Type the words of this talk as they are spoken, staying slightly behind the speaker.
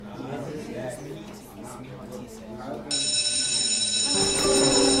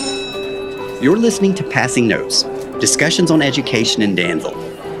You're listening to Passing Notes, discussions on education in Danville,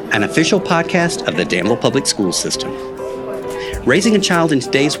 an official podcast of the Danville Public School System. Raising a child in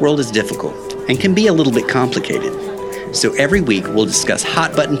today's world is difficult and can be a little bit complicated. So every week we'll discuss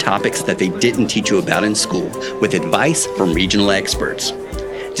hot-button topics that they didn't teach you about in school with advice from regional experts.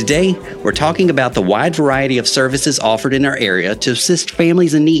 Today, we're talking about the wide variety of services offered in our area to assist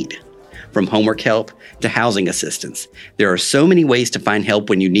families in need. From homework help to housing assistance, there are so many ways to find help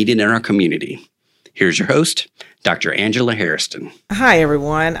when you need it in our community. Here's your host, Dr. Angela Hairston. Hi,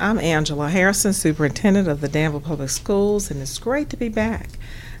 everyone. I'm Angela Hairston, Superintendent of the Danville Public Schools, and it's great to be back.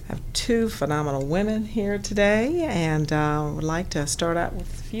 I have two phenomenal women here today, and I would like to start out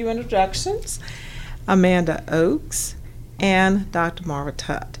with a few introductions. Amanda Oakes and Dr. Marva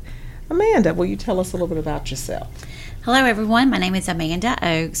Tutt. Amanda, will you tell us a little bit about yourself? Hello, everyone. My name is Amanda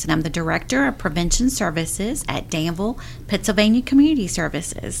Oakes, and I'm the Director of Prevention Services at Danville Pittsylvania Community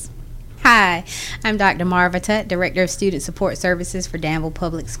Services. Hi, I'm Dr. Marva Tutt, Director of Student Support Services for Danville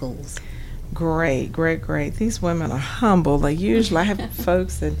Public Schools. Great. These women are humble. They usually have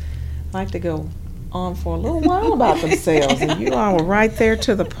folks that like to go on for a little while about themselves, and you all were right there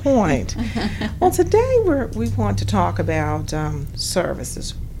to the point. Well, today we want to talk about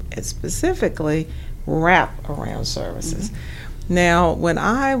services, and specifically wraparound services. Mm-hmm. Now, when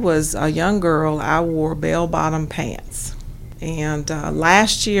I was a young girl, I wore bell-bottom pants. And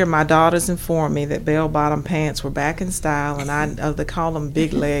last year, my daughters informed me that bell-bottom pants were back in style, and they call them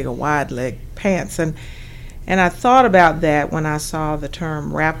big leg or wide leg pants. And I thought about that when I saw the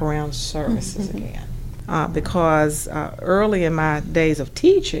term wraparound services again. Because early in my days of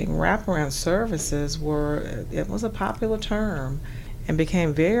teaching, wraparound services was a popular term and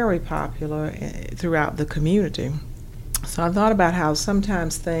became very popular throughout the community. So I thought about how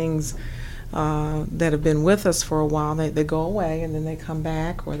sometimes things that have been with us for a while, they go away and then they come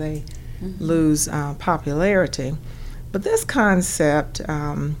back, or they lose popularity. But this concept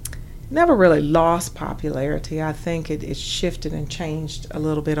never really lost popularity. I think it shifted and changed a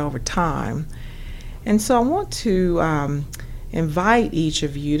little bit over time. And so I want to invite each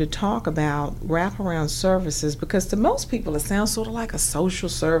of you to talk about wraparound services, because to most people it sounds sort of like a social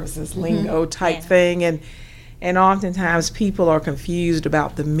services lingo type thing, and oftentimes people are confused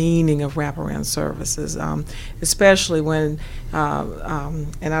about the meaning of wraparound services, especially when,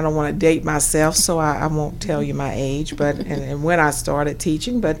 and I don't want to date myself, so I won't tell you my age, but and when I started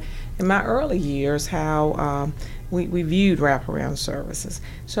teaching, but in my early years, how we viewed wraparound services.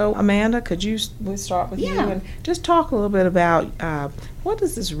 So Amanda, we'll start with you and just talk a little bit about what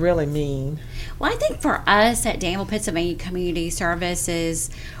does this really mean? Well, I think for us at Danville Pittsylvania Community Services,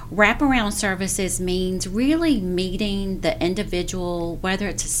 wraparound services means really meeting the individual, whether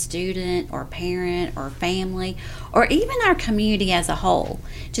it's a student or parent or family, or even our community as a whole,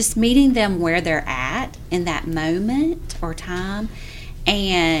 just meeting them where they're at in that moment or time,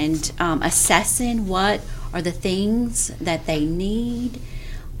 and assessing what are the things that they need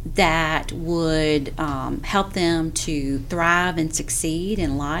that would help them to thrive and succeed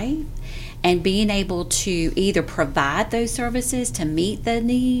in life, and being able to either provide those services to meet the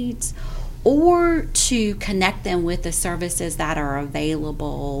needs or to connect them with the services that are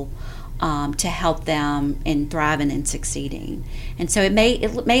available to help them in thriving and succeeding. And so it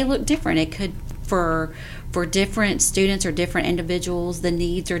may look different. It could, for different students or different individuals, the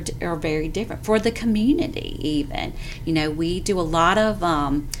needs are very different. For the community even, we do a lot of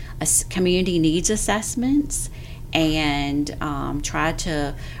community needs assessments and try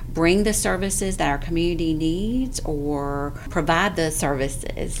to bring the services that our community needs or provide the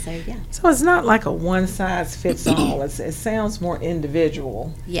services. So it's not like a one-size-fits-all. It sounds more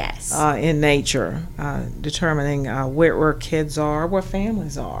individual. Yes. In nature, determining where kids are, where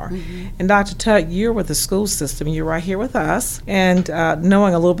families are. Mm-hmm. And Dr. Tutt, you're with the school system. You're right here with us. And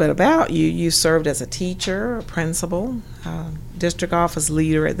knowing a little bit about you, you served as a teacher, a principal, district office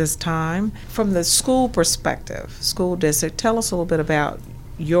leader at this time. From the school perspective, school district, tell us a little bit about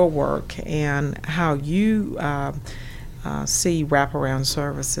your work and how you see wraparound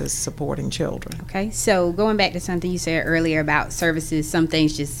services supporting children. Okay, so going back to something you said earlier about services, some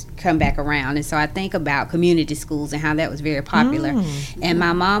things just come back around. And so I think about community schools and how that was very popular. And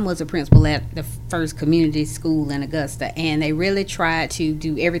my mom was a principal at the first community school in Augusta, and they really tried to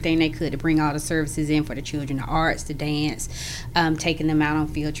do everything they could to bring all the services in for the children, the arts, the dance, taking them out on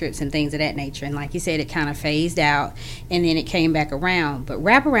field trips and things of that nature. And like you said, it kind of phased out, and then it came back around. But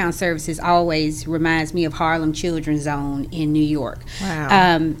wraparound services always reminds me of Harlem Children's Zone in New York. Wow.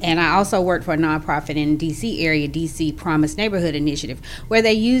 And I also worked for a nonprofit in the DC area, DC Promise Neighborhood Initiative, where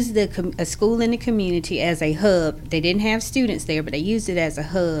they used a school in the community as a hub. They didn't have students there, but they used it as a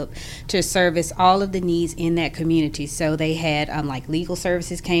hub to service all of the needs in that community. So they had like legal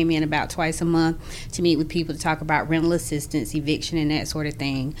services came in about twice a month to meet with people to talk about rental assistance, eviction, and that sort of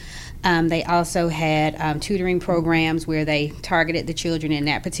thing. They also had tutoring programs where they targeted the children in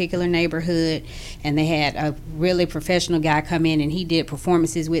that particular neighborhood, and they had a really professional guy come in and he did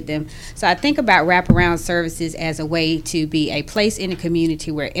performances with them. So I think about wraparound services as a way to be a place in the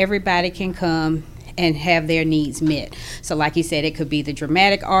community where everybody can come and have their needs met. So like you said, it could be the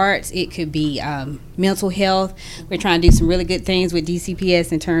dramatic arts, it could be mental health. We're trying to do some really good things with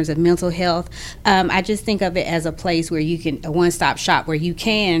DCPS in terms of mental health. I just think of it as a place where you can, a one-stop shop where you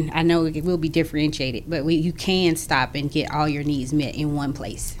can, I know it will be differentiated, but you can stop and get all your needs met in one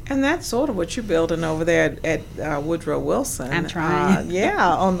place. And that's sort of what you're building over there at Woodrow Wilson. I'm trying.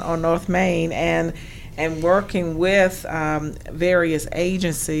 On North Main, and working with various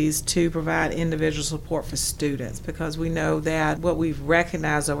agencies to provide individual support for students, because we know that what we've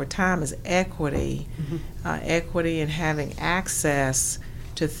recognized over time is equity. Equity and having access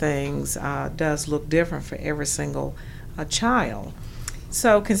to things does look different for every single child.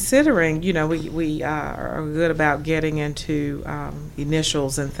 So considering, we are good about getting into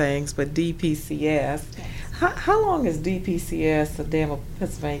initials and things, but DPCS, how long is DPCS of Danville,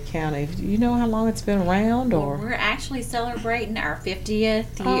 Pittsylvania County? Do you know how long it's been around? Or we're actually celebrating our 50th year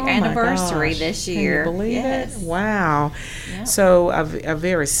anniversary this year. Can you believe yes. it? Wow. Yep. So a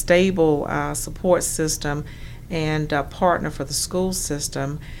very stable support system and a partner for the school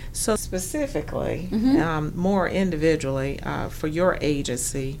system. So specifically, more individually, for your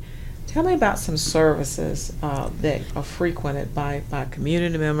agency, tell me about some services that are frequented by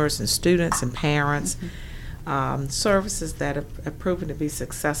community members and students and parents, services that have proven to be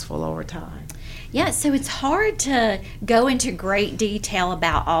successful over time. Yeah, so it's hard to go into great detail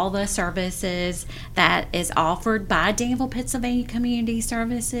about all the services that is offered by Danville Pittsylvania Community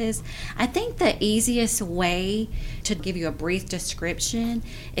Services. I think the easiest way to give you a brief description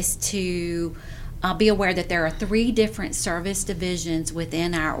is to be aware that there are 3 different service divisions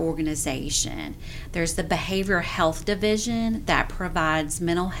within our organization. There's the Behavioral Health Division that provides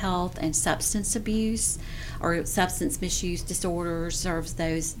mental health and substance abuse or substance misuse disorders, serves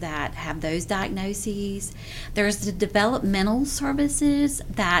those that have those diagnoses. There's the Developmental Services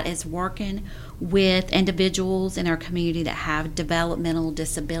that is working with individuals in our community that have developmental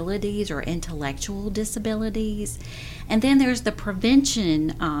disabilities or intellectual disabilities. And then there's the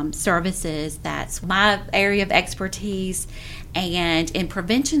Prevention Services. That's my area of expertise. And in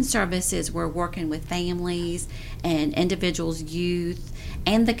Prevention Services, we're working with families and individuals, youth,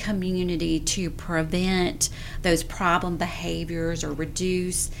 and the community to prevent those problem behaviors or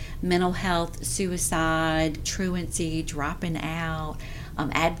reduce mental health, suicide, truancy, dropping out,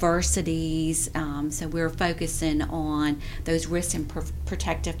 adversities. So we're focusing on those risks and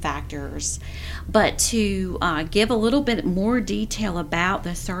protective factors. But to give a little bit more detail about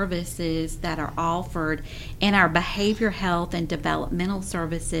the services that are offered in our behavioral health and developmental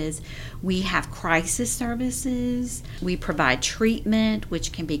services, we have crisis services. We provide treatment,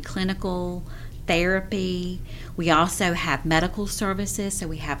 which can be clinical therapy. We also have medical services, so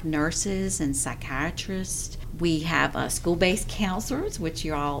we have nurses and psychiatrists. We have school-based counselors, which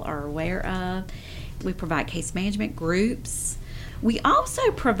you all are aware of. We provide case management groups. We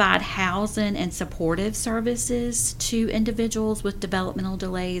also provide housing and supportive services to individuals with developmental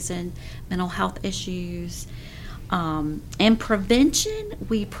delays and mental health issues. In prevention,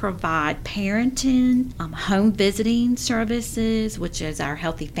 we provide parenting, home visiting services, which is our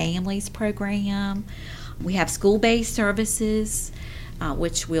Healthy Families program. We have school-based services,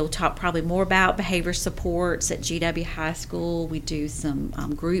 which we'll talk probably more about, behavior supports at GW High School. We do some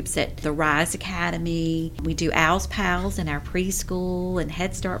groups at the Rise Academy. We do Owls Pals in our preschool and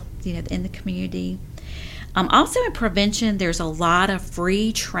Head Start, in the community. Also in prevention, there's a lot of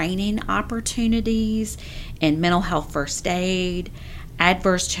free training opportunities in mental health first aid,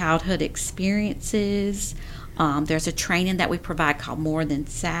 adverse childhood experiences. There's a training that we provide called More Than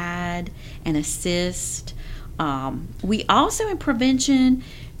SAD and Assist. We also in prevention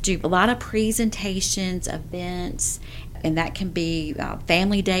do a lot of presentations, events And that can be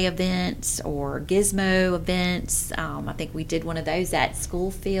family day events or gizmo events. I think we did one of those at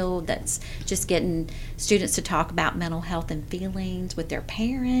Schoolfield that's just getting students to talk about mental health and feelings with their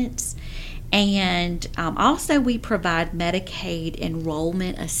parents. And also we provide Medicaid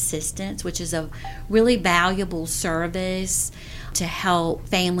enrollment assistance, which is a really valuable service to help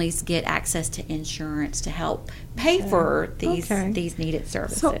families get access to insurance to help pay for these needed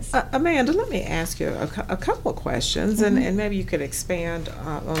services. So, Amanda, let me ask you a couple of questions, and maybe you could expand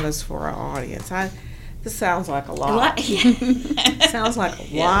on this for our audience. This sounds like a lot. Sounds like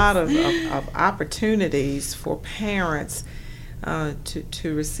a lot of opportunities for parents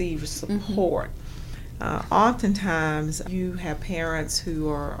to receive support. Oftentimes, you have parents who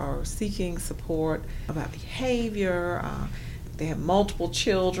are seeking support about behavior. They have multiple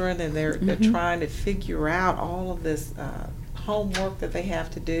children, and they're trying to figure out all of this homework that they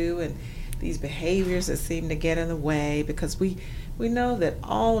have to do, and these behaviors that seem to get in the way, because we know that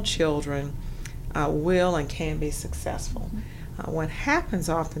all children will and can be successful. What happens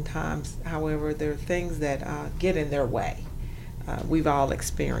oftentimes, however, there are things that get in their way. We've all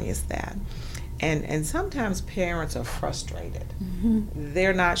experienced that. And sometimes parents are frustrated.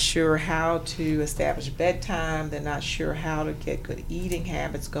 They're not sure how to establish bedtime. They're not sure how to get good eating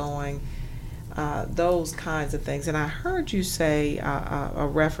habits going, those kinds of things. And I heard you say a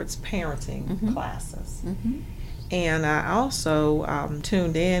reference parenting classes. And I also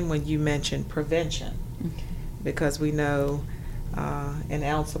tuned in when you mentioned prevention, because we know an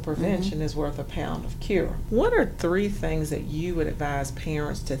ounce of prevention is worth a pound of cure. What are 3 things that you would advise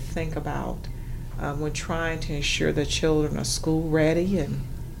parents to think about when trying to ensure that children are school ready and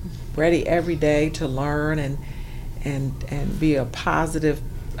ready every day to learn and be a positive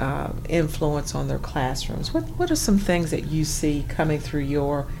influence on their classrooms? What are some things that you see coming through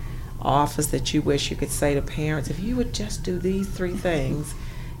your office that you wish you could say to parents, if you would just do these 3 things,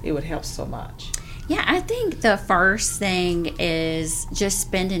 it would help so much? Yeah, I think the first thing is just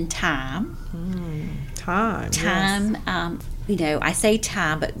spending time. Time. Yes. I say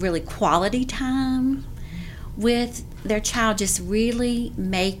time, but really quality time with their child. Just really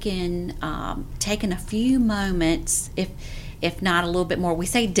taking a few moments, if not a little bit more. We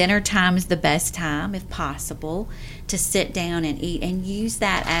say dinner time is the best time, if possible, to sit down and eat, and use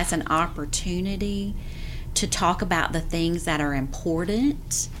that as an opportunity to talk about the things that are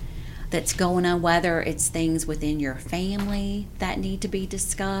important that's going on, whether it's things within your family that need to be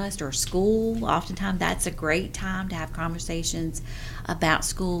discussed or school. Oftentimes that's a great time to have conversations about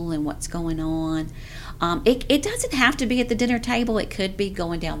school and what's going on. It doesn't have to be at the dinner table. It could be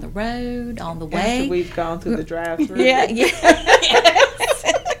going down the road on the way. After we've gone through the drive-thru. Yes.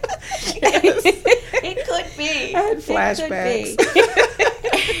 It could be. I had flashbacks.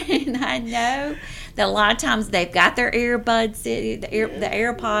 And I know that a lot of times they've got their earbuds in, the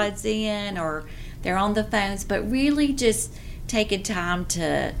AirPods in, or they're on the phones, but really just taking time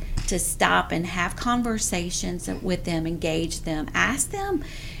to stop and have conversations with them, engage them, ask them,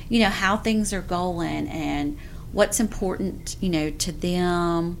 how things are going and what's important, to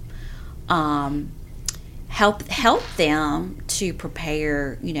them. Help them to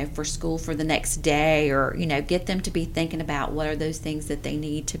prepare, for school for the next day, or, get them to be thinking about what are those things that they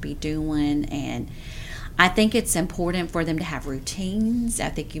need to be doing. And I think it's important for them to have routines. I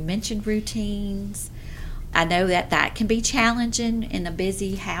think you mentioned routines. I know that can be challenging in a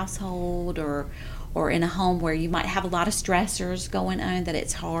busy household or in a home where you might have a lot of stressors going on, that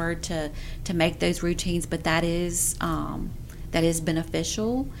it's hard to make those routines, but that is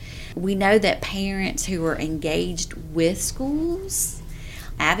beneficial. We know that parents who are engaged with schools,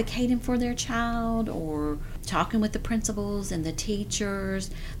 advocating for their child or talking with the principals and the teachers,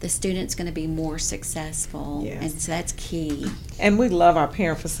 the student's going to be more successful. Yes. And so that's key. And we love our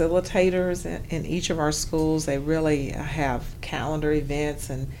parent facilitators in each of our schools. They really have calendar events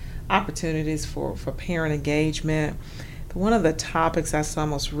and opportunities for parent engagement. But one of the topics I saw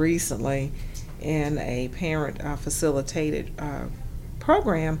most recently in a parent facilitated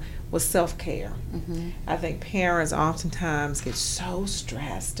program was self-care. I think parents oftentimes get so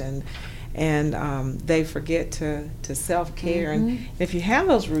stressed and they forget to self-care. And if you have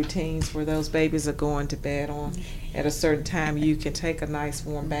those routines where those babies are going to bed on at a certain time, you can take a nice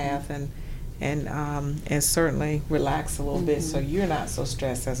warm bath and certainly relax a little bit, so you're not so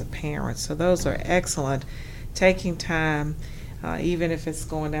stressed as a parent. So those are excellent. Taking time, even if it's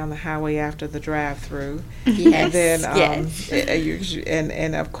going down the highway after the drive-through, Yes. and then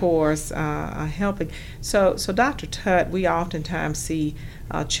and of course helping. So Dr. Tutt, we oftentimes see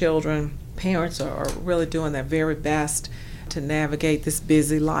children. Parents are really doing their very best to navigate this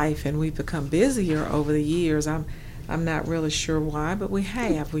busy life, and we've become busier over the years. I'm not really sure why, but we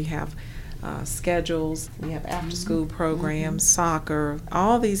have. We have schedules, we have after-school programs, soccer,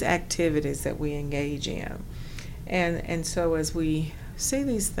 all these activities that we engage in. And so as we see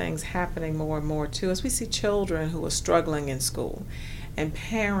these things happening more and more too, as we see children who are struggling in school and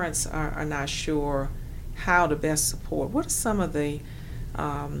parents are not sure how to best support, what are some of the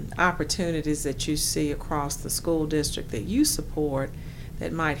opportunities that you see across the school district that you support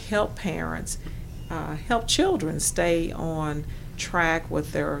that might help parents, help children stay on track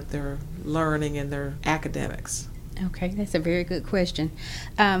with their learning and their academics? Okay, that's a very good question.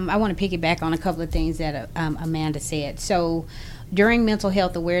 I want to piggyback on a couple of things that Amanda said. So during Mental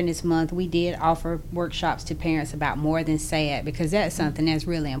Health Awareness Month, we did offer workshops to parents about more than SAD, because that's something that's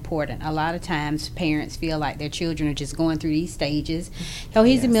really important. A lot of times parents feel like their children are just going through these stages. Oh,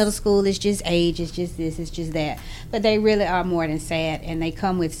 he's in middle school, it's just age, it's just this, it's just that. But they really are more than SAD, and they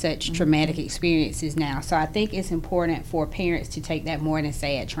come with such traumatic experiences now. So I think it's important for parents to take that more than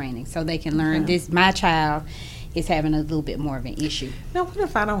SAD training so they can learn this. My child is having a little bit more of an issue. Now, what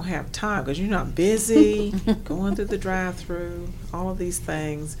if I don't have time? Because I'm busy, going through the drive-through, all of these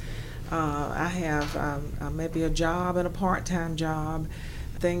things. I have maybe a job and a part-time job.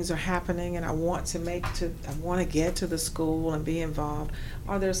 Things are happening, and I want to get to the school and be involved.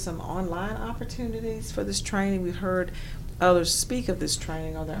 Are there some online opportunities for this training? We've heard others speak of this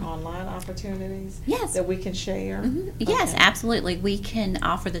training. Are there online opportunities that we can share? Yes, absolutely. We can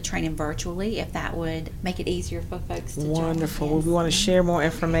offer the training virtually if that would make it easier for folks to join. Wonderful. Well, we want to share more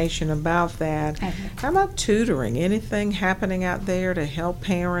information about that. How about tutoring? Anything happening out there to help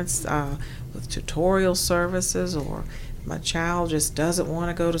parents with tutorial services, or my child just doesn't want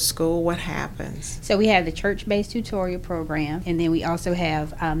to go to school? What happens? So we have the church-based tutorial program, and then we also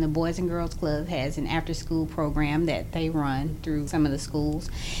have the Boys and Girls Club has an after-school program that they run through some of the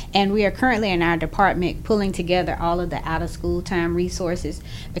schools. And we are currently in our department pulling together all of the out-of-school time resources,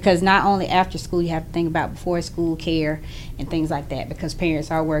 because not only after school, you have to think about before-school care and things like that, because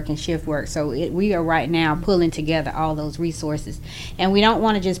parents are working shift work. So we are right now pulling together all those resources. And we don't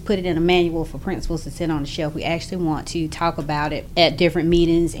want to just put it in a manual for principals to sit on the shelf. We actually want to talk about it at different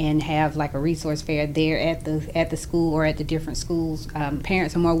meetings and have like a resource fair there at the school or at the different schools.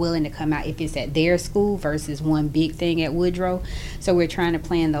 Parents are more willing to come out if it's at their school versus one big thing at Woodrow. So we're trying to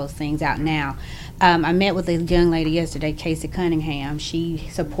plan those things out now. I met with a young lady yesterday, Casey Cunningham. She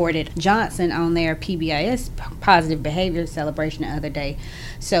supported Johnson on their PBIS positive behavior celebration the other day.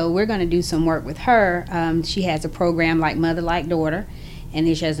 So we're going to do some work with her. She has a program like Mother Like Daughter, and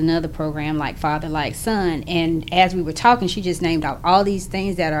then she has another program like Father Like Son. And as we were talking, she just named off all these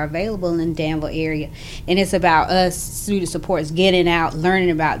things that are available in the Danville area. And it's about us student supports getting out, learning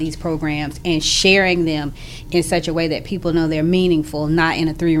about these programs, and sharing them in such a way that people know they're meaningful, not in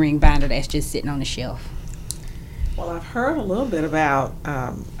a 3-ring binder that's just sitting on the shelf. Well, I've heard a little bit about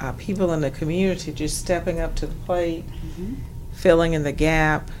people in the community just stepping up to the plate, filling in the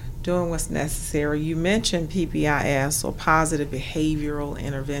gap, doing what's necessary. You mentioned PBIS, or positive behavioral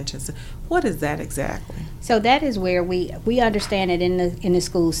interventions. What is that exactly? So that is where we understand it in the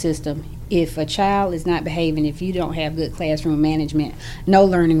school system. If a child is not behaving, if you don't have good classroom management, no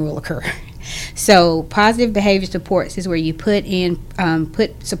learning will occur. So positive behavior supports is where you put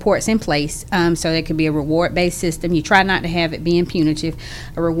supports in place. So there could be a reward-based system. You try not to have it being punitive.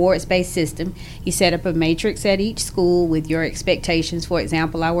 A rewards-based system. You set up a matrix at each school with your expectations. For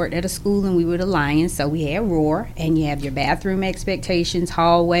example, I worked at a school and we were the Lions, so we had ROAR, and you have your bathroom expectations,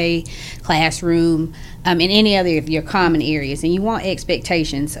 hallway, classroom, and any other of your common areas. And you want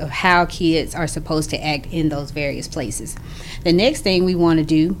expectations of how kids are supposed to act in those various places. The next thing we want to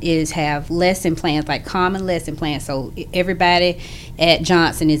do is have lesson plans, like common lesson plans. So everybody at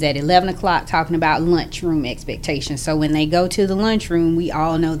Johnson is at 11 o'clock talking about lunchroom expectations. So when they go to the lunchroom, we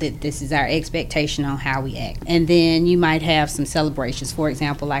all know that this is our expectation on how we act. And then you might have some celebrations. For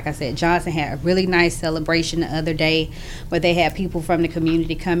example, like I said, Johnson had a really nice celebration the other day where they had people from the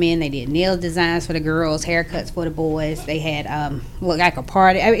community come in. They did nail designs for the girls, haircuts for the boys. They had like a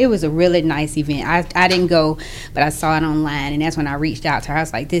party. It was a really nice event. I didn't go, but I saw it online, and that's when I reached out to her. I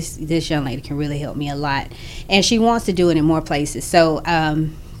was like, this young lady can really help me a lot, and she wants to do it in more places. So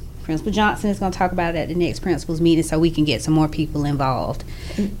Principal Johnson is going to talk about it at the next principals meeting, so we can get some more people involved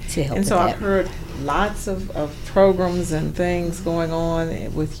to help. And so with I've heard lots of programs and things going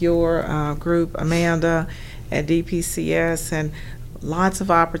on with your group, Amanda, at DPCS, and lots of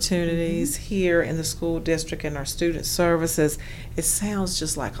opportunities here in the school district and our student services. It sounds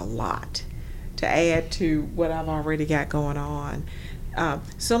just like a lot to add to what I've already got going on.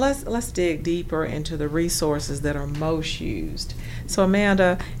 So let's dig deeper into the resources that are most used. So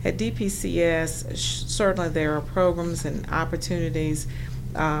Amanda, at DPCS, certainly there are programs and opportunities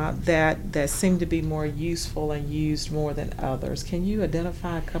that seem to be more useful and used more than others. Can you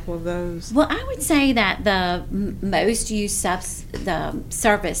identify a couple of those? Well, I would say that the most used the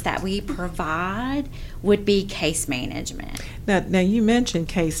service that we provide would be case management. Now you mentioned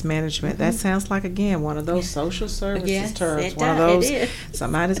case management. That sounds like, again, one of those social services terms. It one does. of those, it is.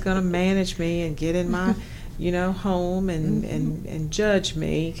 Somebody's going to manage me and get in my home and judge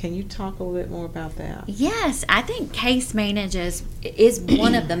me. Can you talk a little bit more about that? Yes, I think case managers is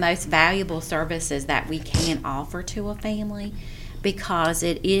one of the most valuable services that we can offer to a family, because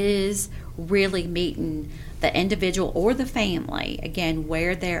it is really meeting the individual or the family, again,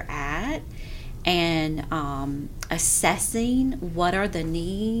 where they're at, and assessing what are the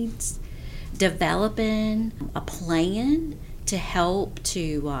needs, developing a plan to help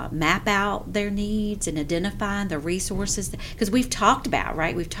to map out their needs and identifying the resources, because we've talked about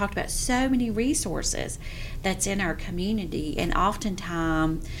so many resources that's in our community, and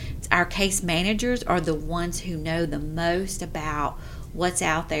oftentimes our case managers are the ones who know the most about what's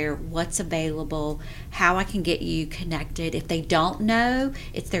out there, what's available, how I can get you connected. If they don't know,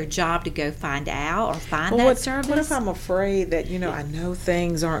 it's their job to go find out or find that service. What if I'm afraid that I know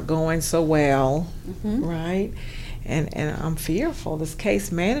things aren't going so well, right? And I'm fearful. This case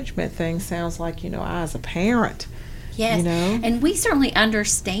management thing sounds like, I as a parent. Yes, and we certainly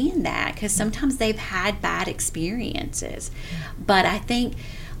understand that, because sometimes they've had bad experiences. But I think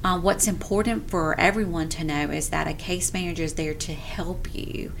what's important for everyone to know is that a case manager is there to help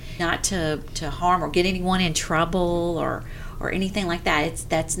you, not to harm or get anyone in trouble or anything like that.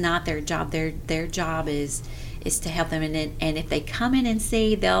 That's not their job. Their job is to help them, and if they come in and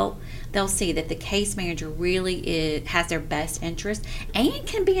see, they'll see that the case manager really has their best interest and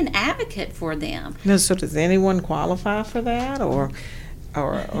can be an advocate for them. No, so does anyone qualify for that, or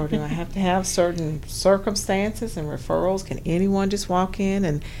do I have to have certain circumstances and referrals? Can anyone just walk in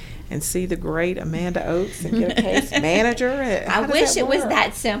and see the great Amanda Oates and get a case manager? I wish it was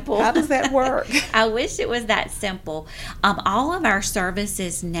that simple. How does that work? I wish it was that simple. All of our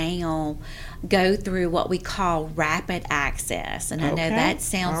services now go through what we call rapid access, and I know that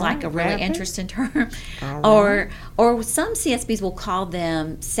sounds like a really interesting term. Or some CSBs will call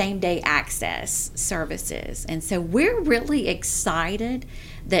them same-day access services. And so we're really excited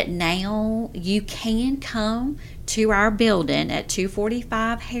that now you can come to our building at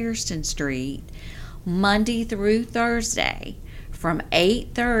 245 Hairston Street Monday through Thursday from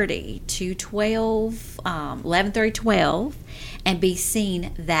 8:30 to 11:30, 12, and be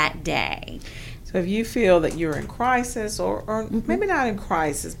seen that day. So if you feel that you're in crisis, or maybe not in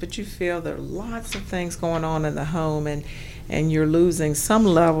crisis, but you feel there are lots of things going on in the home, and you're losing some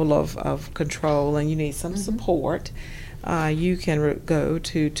level of control and you need some support, you can go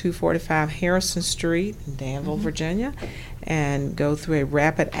to 245 Hairston Street in Danville, Virginia, and go through a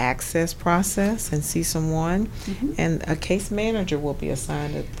rapid access process and see someone, and a case manager will be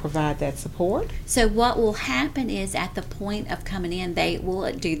assigned to provide that support. So what will happen is, at the point of coming in, they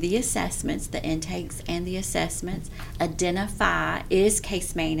will do the assessments, the intakes and the assessments, identify, is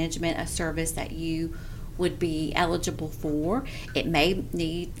case management a service that you would be eligible for. You may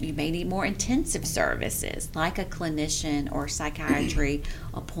need more intensive services like a clinician or psychiatry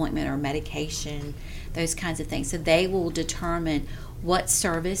appointment or medication, those kinds of things. So they will determine what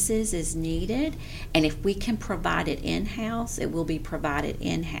services is needed, and if we can provide it in-house, it will be provided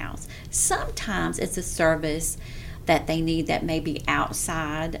in-house. Sometimes it's a service that they need that may be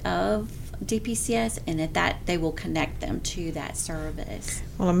outside of DPCS, and that they will connect them to that service.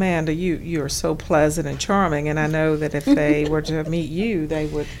 Well, Amanda, you are so pleasant and charming, and I know that if they were to meet you, they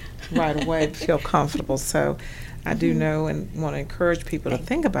would right away feel comfortable. So I do know and want to encourage people to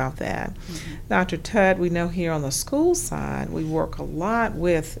think about that. Dr. Tutt, we know here on the school side, we work a lot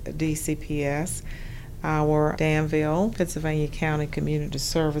with DCPS, our Danville Pittsylvania County Community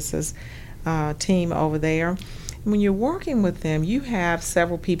Services team over there. When you're working with them, you have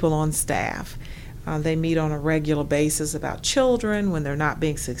several people on staff. They meet on a regular basis about children when they're not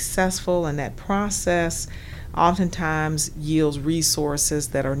being successful, and that process oftentimes yields resources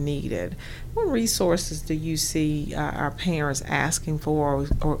that are needed. What resources do you see our parents asking for,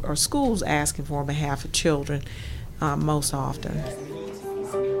 or schools asking for on behalf of children most often?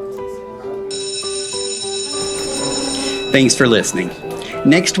 Thanks for listening.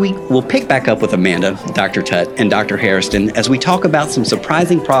 Next week, we'll pick back up with Amanda, Dr. Tutt, and Dr. Hairston as we talk about some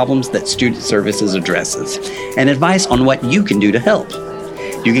surprising problems that Student Services addresses and advice on what you can do to help.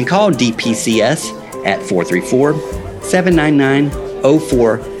 You can call DPCS at 434-799-0000.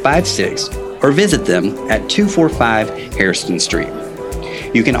 0456 or visit them at 245 Hairston Street.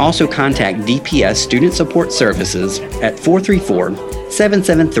 You can also contact DPS Student Support Services at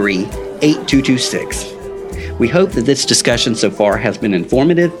 434-773-8226. We hope that this discussion so far has been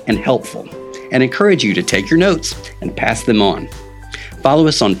informative and helpful, and encourage you to take your notes and pass them on. Follow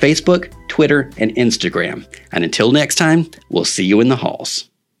us on Facebook, Twitter, and Instagram. And until next time, we'll see you in the halls.